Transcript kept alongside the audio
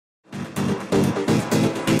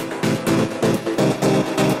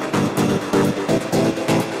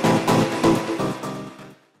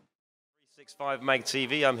5 Mag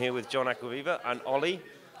TV. I'm here with John Acquaviva and Ollie,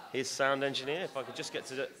 his sound engineer. If I could just get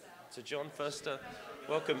to John first.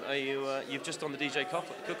 Welcome. You've just done the DJ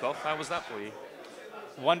cook-off. How was that for you?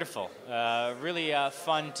 Wonderful. Really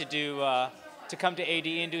fun to do, to come to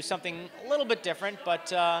ADE and do something a little bit different.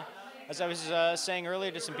 But as I was saying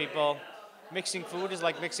earlier to some people, mixing food is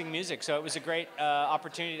like mixing music. So it was a great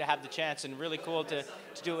opportunity to have the chance, and really cool to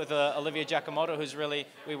do it with Olivier Giacomotto, who's really,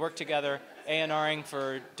 we worked together A&Ring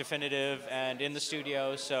for Definitive and in the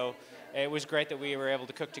studio. So it was great that we were able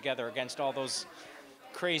to cook together against all those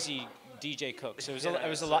crazy DJ cooks. It was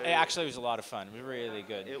a lot. Actually, it was a lot of fun. It was really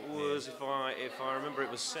good. It was, if I remember,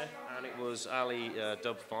 it was Seth and it was Ali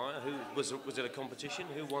Dubfire. Who was it? A competition?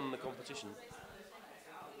 Who won the competition?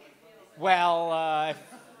 Well,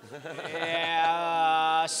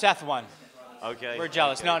 yeah, Seth won. Okay. We're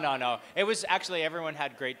jealous. Okay. No. It was actually, everyone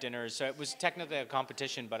had great dinners, so it was technically a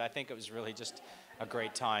competition, but I think it was really just a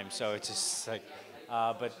great time. So it's just like,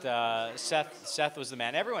 Seth was the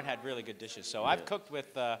man. Everyone had really good dishes. So I've cooked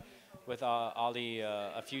with Ollie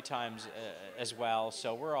a few times as well.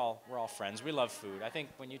 So we're all friends. We love food. I think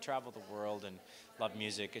when you travel the world and love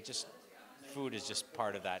music, food is just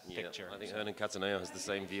part of that picture. I think Hernan Cataneo has the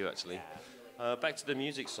same view, actually. Back to the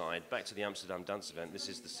music side, back to the Amsterdam Dance Event. This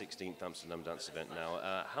is the 16th Amsterdam Dance Event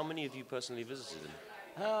now. How many of you personally visited them?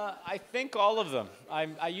 I think all of them.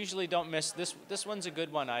 I usually don't miss this. This one's a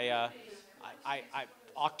good one.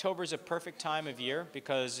 October's a perfect time of year,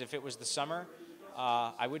 because if it was the summer,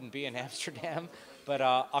 I wouldn't be in Amsterdam. But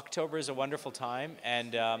October is a wonderful time,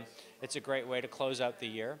 and it's a great way to close out the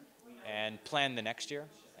year and plan the next year.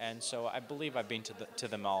 And so I believe I've been to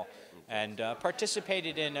them all, and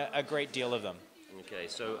participated in a great deal of them. Okay,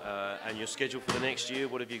 so and your schedule for the next year,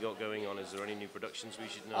 what have you got going on? Is there any new productions we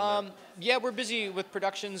should know about? Yeah, we're busy with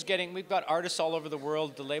productions. We've got artists all over the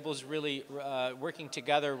world. The label's really working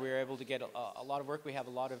together. We're able to get a lot of work. We have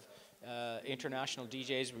a lot of international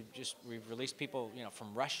DJs. We've released people,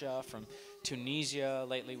 from Russia, from Tunisia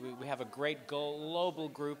lately. We have a great global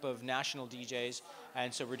group of national DJs,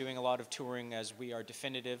 and so we're doing a lot of touring as we are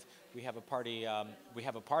Definitive. We have a party. We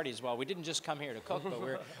have a party as well. We didn't just come here to cook, but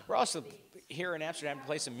we're also here in Amsterdam to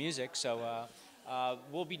play some music. So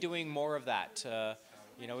we'll be doing more of that.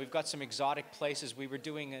 We've got some exotic places. We were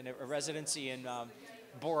doing a residency in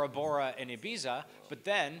Bora Bora in Ibiza, but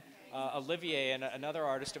then Olivier and another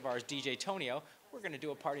artist of ours, DJ Tonio, we're going to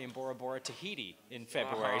do a party in Bora Bora, Tahiti in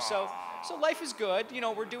February. So life is good.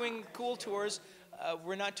 We're doing cool tours.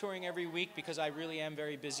 We're not touring every week because I really am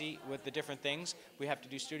very busy with the different things. We have to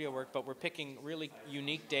do studio work, but we're picking really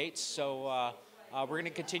unique dates. So we're going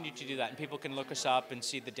to continue to do that, and people can look us up and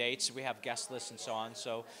see the dates. We have guest lists and so on.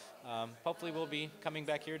 So hopefully we'll be coming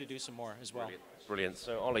back here to do some more as well. Brilliant.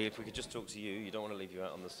 So, Ollie, if we could just talk to you. You don't want to leave you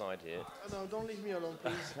out on the side here. No, don't leave me alone,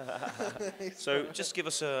 please. So, just give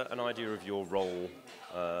us an idea of your role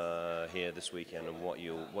here this weekend, and what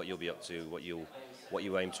you'll be up to, what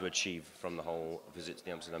you aim to achieve from the whole visit to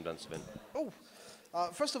the Amsterdam Dance Event.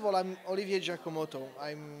 First of all, I'm Olivier Giacomotto.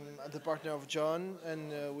 I'm the partner of John,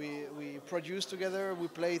 and we produce together, we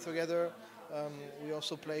play together. We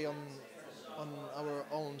also play on our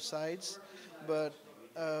own sides, but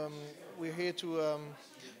we're here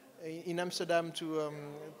in Amsterdam to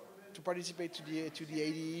participate to the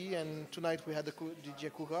ADE, and tonight we had the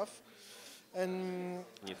DJ cook-off. And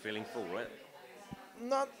you're feeling full, right?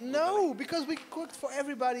 No, because we cooked for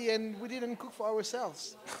everybody and we didn't cook for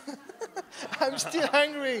ourselves. I'm still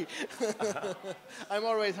hungry. I'm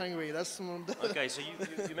always hungry. Okay, so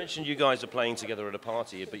you mentioned you guys are playing together at a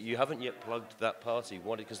party, but you haven't yet plugged that party.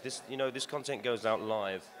 Because this content goes out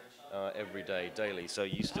live every day, daily. So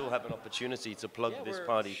you still have an opportunity to plug this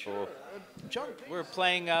party for. John. We're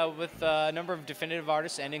playing with a number of Definitive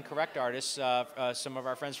artists and Incorrect artists. Some of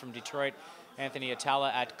our friends from Detroit, Anthony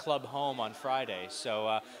Atala at Club Home on Friday.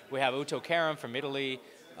 So we have Uto Karam from Italy,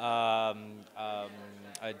 Da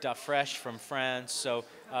Fresh from France. So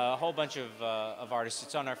a whole bunch of artists.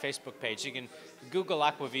 It's on our Facebook page. You can Google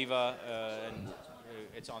Acquaviva and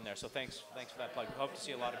it's on there. So thanks for that plug. We hope to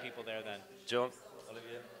see a lot of people there then. John,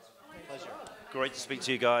 Olivier, pleasure. Great to speak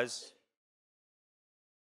to you guys.